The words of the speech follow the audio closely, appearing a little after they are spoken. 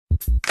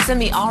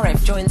Simi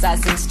Arif joins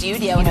us in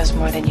studio. He knows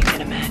more than you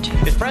can imagine.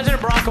 Is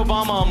President Barack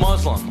Obama a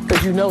Muslim?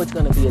 Because you know it's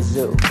going to be a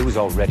zoo. It was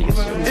already a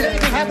zoo. Did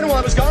anything happen while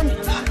I was gone?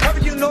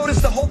 Haven't you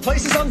noticed the whole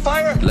place is on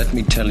fire? Let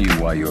me tell you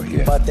why you're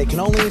here. But they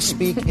can only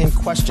speak in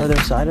question. Are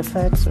there side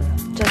effects or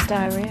Just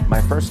diarrhea.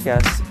 My first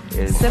guess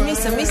is... Simi.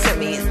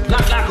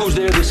 Knock, who's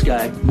there, this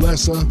guy?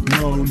 Lesser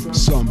known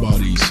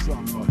somebodies.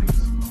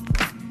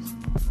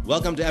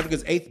 Welcome to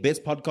Africa's 8th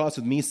best podcast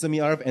with me, Simi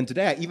Arif, and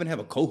today I even have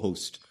a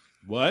co-host.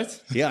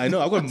 What? Yeah, I know.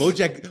 I've got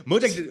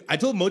Mojak. I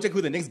told Mojak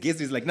who the next guest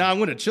is. He's like, nah, I'm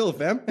going to chill,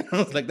 fam. I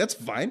was like, that's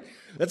fine.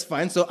 That's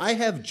fine. So I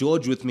have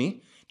George with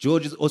me.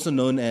 George is also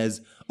known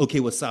as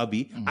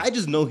Wasabi. I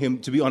just know him,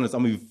 to be honest.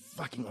 I'm going to be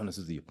fucking honest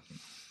with you.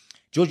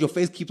 George, your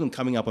face keeps on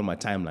coming up on my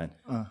timeline.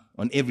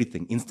 On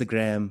everything.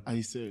 Instagram. Are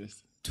you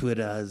serious?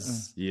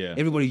 Twitters. Yeah.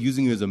 Everybody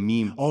using you as a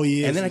meme. Oh,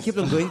 yes. And then I kept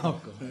on going.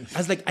 I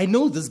was like, I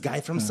know this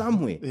guy from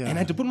somewhere. Yeah. And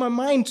I had to put my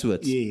mind to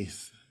it.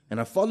 Yes. And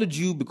I followed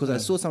you because I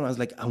saw something. I was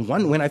like,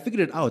 when I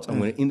figured it out,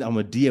 I'm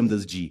gonna DM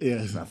this G.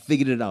 Yes. And I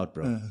figured it out,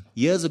 bro.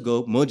 Years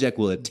ago, Mojak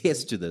will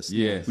attest to this.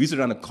 Yes. We used to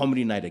run a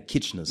comedy night at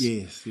Kitchener's.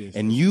 Yes.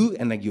 And you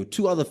and like your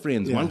two other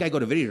friends, one guy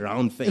got a very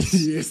round face.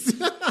 Yes.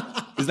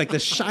 It's like the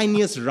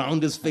shiniest,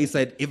 roundest face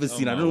I'd ever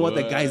seen. I don't know what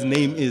that guy's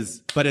name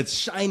is, but it's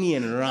shiny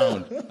and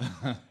round.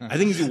 I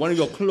think he's one of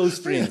your close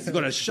friends. He's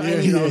got a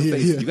shiny, round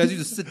face. You guys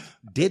used to sit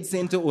dead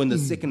center or in the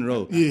second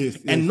row.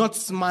 And not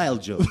smile,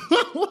 Joe.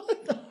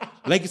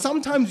 Like,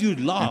 sometimes you'd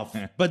laugh,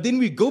 but then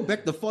we go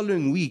back the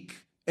following week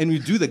and we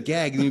do the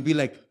gag and you'd be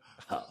like,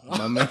 oh,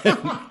 my man,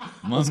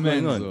 what's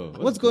going on?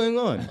 What's going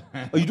on?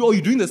 Are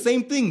you doing the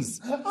same things?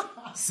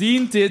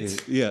 Seen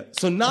it. Yeah.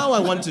 So now I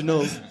want to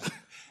know,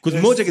 because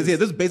Mojak is here.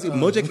 This is basically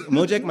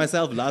Mojak,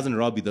 myself, Lars, and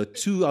Robbie. The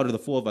 2 out of the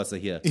 4 of us are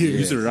here. We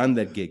used to run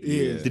that gig.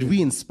 Did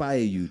we inspire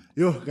you?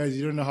 Yo, guys,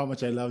 you don't know how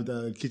much I love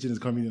the Kitchen's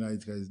comedy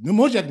nights, guys. No,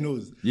 Mojak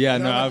knows. Yeah,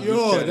 no,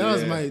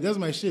 that was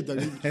my shit,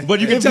 dog. But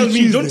you can tell me.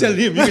 Tuesday. Don't tell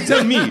him. You can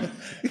tell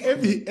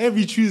me.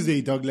 every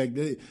Tuesday, dog. Like,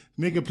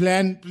 make a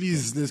plan.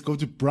 Please, let's go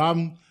to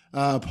Bram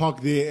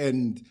Park there,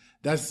 and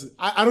that's.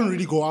 I don't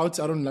really go out.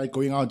 I don't like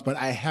going out, but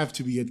I have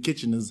to be at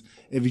Kitchener's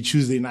every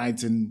Tuesday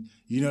night, and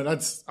you know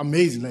that's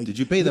amazing. Like, did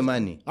you pay the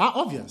money?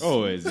 Obvious.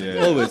 Always,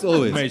 yeah.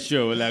 Always. Make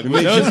sure, like,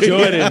 with those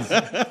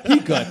Jordans, he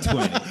got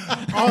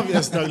 20.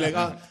 Obvious, dog.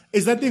 Like,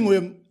 it's that thing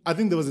where I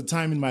think there was a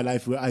time in my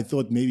life where I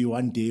thought maybe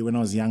one day when I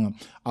was younger,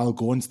 I'll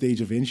go on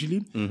stage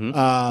eventually.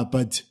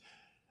 But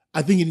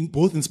I think it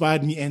both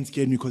inspired me and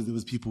scared me because there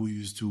was people who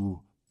used to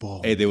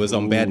ball. Hey, there was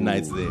some bad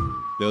nights there.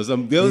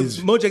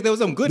 Mojak, there was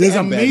some good There's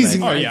and bad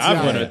amazing nights. Oh, yeah,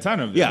 I've got a ton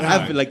of them.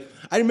 Yeah,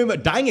 I remember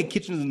dying at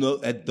Kitchener's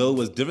though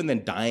was different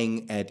than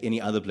dying at any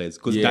other place.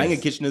 Because dying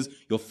at Kitchener's,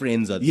 your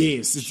friends are there.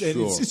 Yes, it's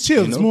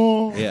chill. It's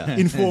more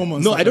informal.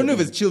 No, I don't know if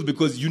it's chill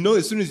because you know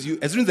as soon as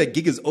that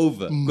gig is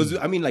over. Because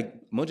I mean,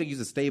 like Mojak used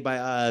to stay by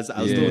us.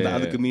 I was still with the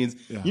other comedians.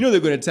 Yeah. You know they're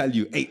going to tell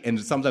you, hey,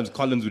 and sometimes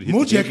Collins would hit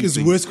Mojak is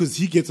worse because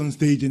he gets on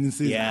stage and he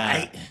says,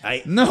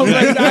 No,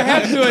 like, I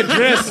have to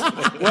address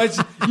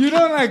what you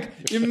don't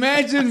like.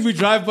 Imagine we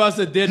drive past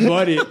a dead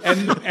body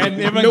and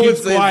everyone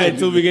gets quiet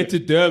until we get to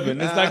Durban.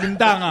 It's like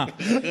Ndanga.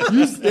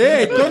 You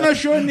stay, don't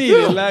show me.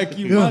 Like,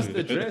 you must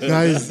address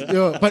guys.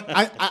 But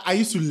I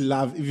used to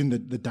love even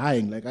the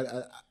dying. Like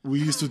we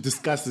used to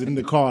discuss it in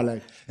the car,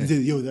 like, and say,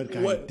 yo, that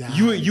guy died.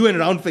 You and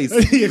Roundface.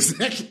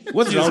 Exactly.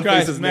 What's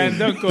Roundface's man? name?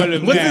 Don't call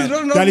him What's man.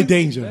 his Dali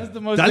Danger. That's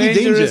the most Dali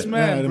dangerous Danger.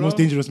 man, the most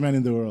dangerous man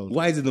in the world.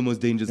 Why is it the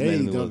most dangerous man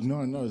in the world? No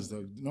one knows,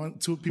 dog.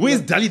 Two people.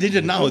 Where's Dali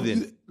Danger now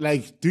then?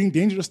 Like doing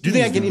dangerous Do you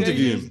things. think I can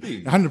interview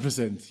him?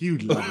 100%. He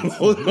would love it.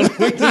 Hold on,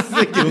 wait a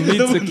second.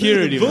 You'll need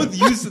security.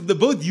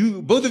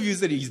 Both of you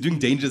said he's doing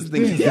dangerous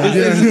things. He's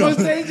the most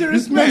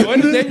dangerous man.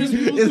 What do dangerous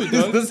people do,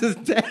 dog?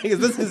 Is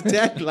this his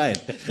tagline?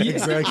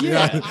 Exactly.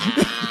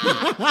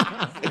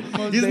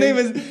 His name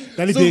is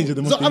Dali Danger.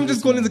 So I'm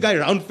just calling the guy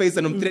Roundface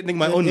and I'm threatening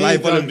my own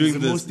life while I'm doing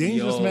this. The most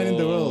dangerous man in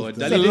the world.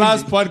 That's the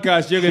last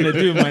podcast you're going to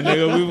do, my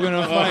nigga. We're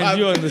going to find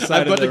you on the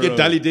side I've got of the to get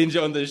road. Dali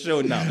Danger on the show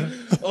now.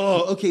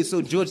 Oh, okay.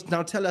 So George,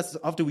 now tell us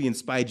after we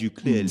inspired you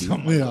clearly.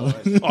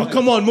 Oh,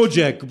 come on,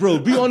 Mojak, bro.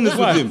 Be honest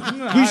with him.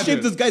 We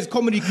shaped this guy's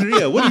comedy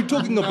career. What are you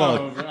talking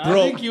about,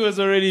 bro? I think he was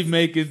already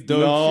making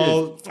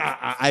dope shit.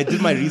 I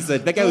did my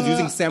research. That guy was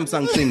using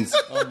Samsung things.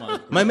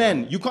 My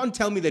man, you can't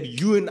tell me that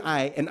you and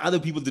I and other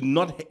people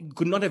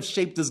could not have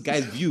shaped this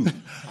guy's view.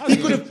 He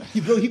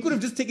could have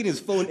just taken his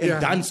phone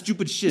and done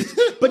stupid shit.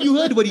 But you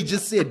heard what he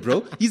just said,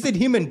 bro. He said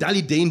him and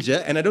Dali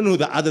Danger, and I don't know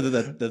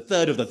the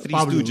third of the Three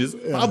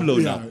Stooges. Pablo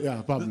now.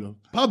 Yeah, Pablo.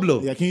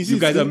 Pablo. Yeah, can you see you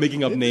guys are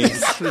making up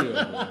names.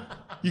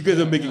 You guys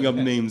are making up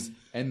names.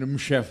 And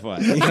Mshefa.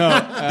 The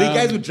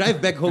guys would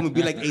drive back home and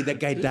be like, hey, that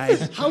guy died.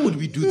 How would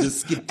we do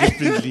this skit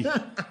differently?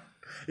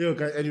 Yo,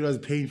 guys, and it was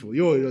painful.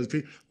 It was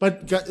painful.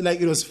 But,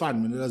 like, it was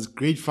fun, man. It was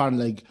great fun.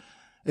 Like,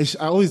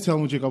 I always tell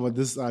Mojak about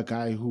this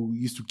guy who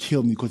used to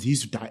kill me because he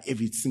used to die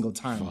every single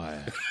time.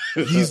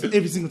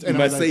 Every single time. You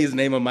must say his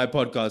name on my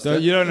podcast. So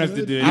you don't have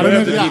to do it. I don't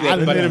have to do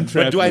that.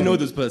 But do I know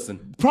this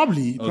person?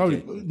 Probably.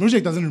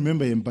 Mojak doesn't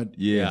remember him, but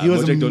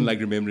Mojak don't like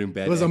remembering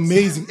bad. It was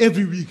amazing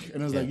every week.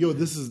 And I was like, yo,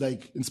 this is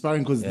like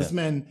inspiring because this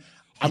man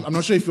I'm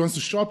not sure if he wants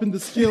to sharpen the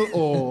skill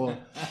or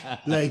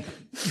like,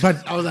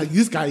 but I was like,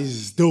 this guy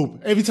is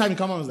dope. Every time he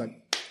come on, I was like,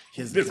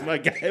 here's This my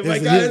guy. Here's My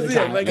the- guy here's is the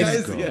here. guy. My guy Let's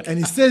is go. here. And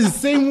he says the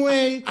same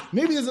way.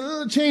 Maybe there's a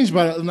little change,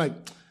 but I'm like,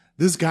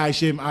 this guy,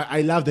 Shem,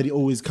 I love that he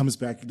always comes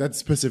back.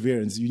 That's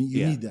perseverance. You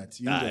need that.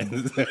 You need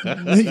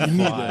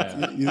that.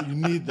 You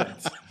need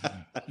that.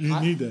 You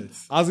need that.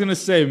 I was gonna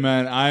say,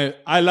 man,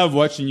 I love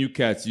watching you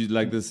cats. You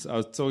like this. I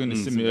was talking to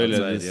Simi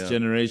earlier. This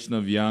generation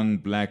of young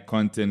black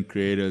content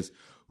creators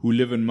who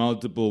live in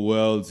multiple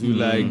worlds. Who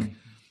like,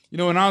 you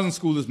know, when I was in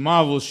school, this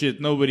Marvel shit.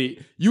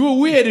 You were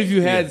weird if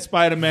you had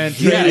Spider-Man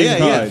trading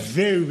cards.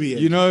 Very weird.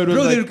 You know, it was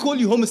Bro, like, they would call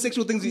you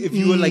homosexual things if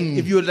you were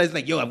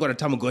like, yo, I've got a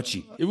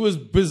Tamagotchi. it was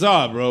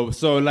bizarre, bro.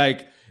 So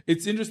like,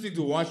 it's interesting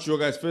to watch your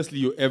guys. Firstly,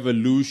 your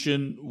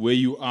evolution, where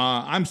you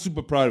are. I'm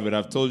super proud of it.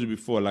 I've told you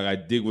before. Like, I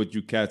dig what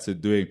you cats are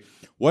doing.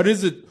 What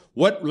is it?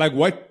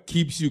 What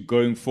keeps you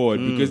going forward?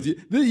 Because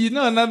you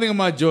know nothing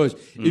about George.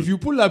 If you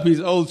pull up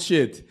his old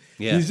shit,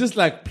 he's just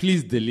like,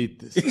 please delete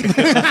this.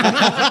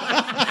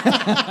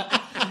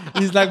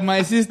 He's like,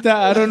 my sister,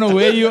 I don't know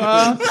where you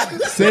are.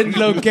 Send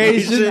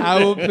location.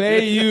 I will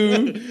pay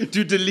you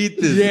to delete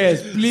this.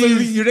 Yes, please. So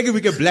you reckon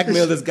we can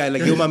blackmail this guy?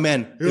 Like, yo, my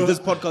man, if this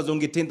podcast don't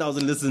get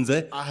 10,000 listens,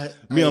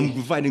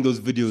 I'm finding those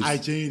videos. I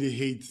genuinely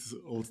hate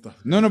old stuff.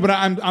 No, but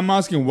I'm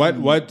asking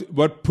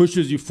what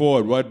pushes you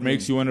forward? What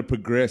makes you want to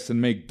progress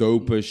and make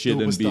doper shit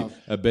and be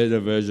a better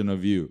version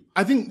of you?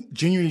 I think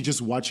genuinely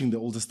just watching the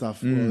older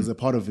stuff was a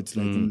part of it.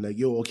 Like,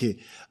 yo, okay,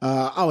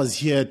 I was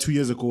here 2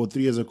 years ago,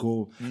 3 years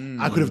ago.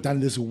 I could have done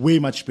this way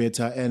much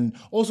better. And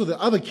also the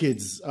other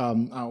kids are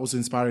also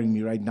inspiring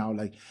me right now.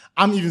 Like,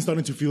 I'm even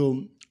starting to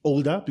feel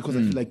older because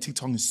I feel like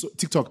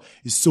TikTok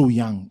is so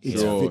young.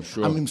 Sure.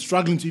 I'm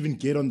struggling to even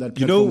get on that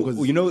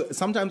platform. You know,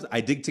 sometimes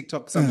I dig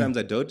TikTok, sometimes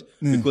I don't,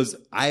 because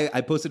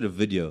I posted a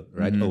video,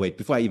 right? Oh wait,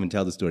 before I even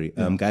tell the story,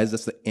 guys,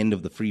 that's the end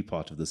of the free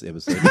part of this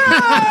episode.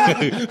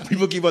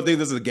 People keep on thinking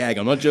this is a gag.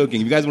 I'm not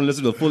joking. If you guys want to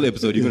listen to the full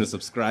episode, you're going to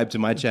subscribe to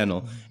my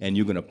channel and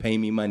you're going to pay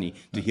me money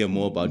to hear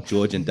more about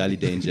George and Dali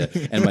Danger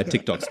and my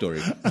TikTok story.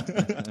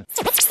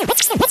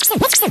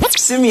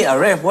 Simi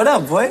Aref, what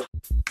up, boy?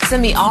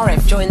 Simi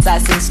Aref joins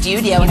us in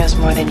studio. He knows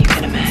more than you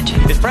can imagine.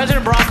 Is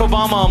President Barack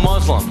Obama a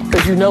Muslim?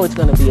 Because you know it's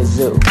going to be a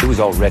zoo. It was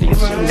already a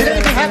zoo. Did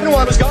anything happen while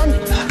I was gone?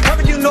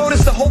 Haven't you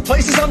noticed the whole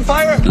place is on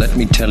fire? Let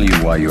me tell you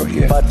why you're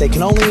here. But they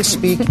can only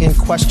speak in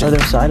question. Are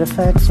there side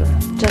effects? Or?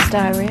 Just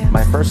diarrhea.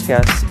 My first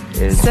guess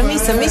is... Simi.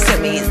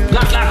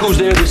 Lako's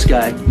there, this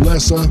guy.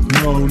 Lesser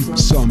known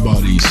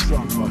somebodies.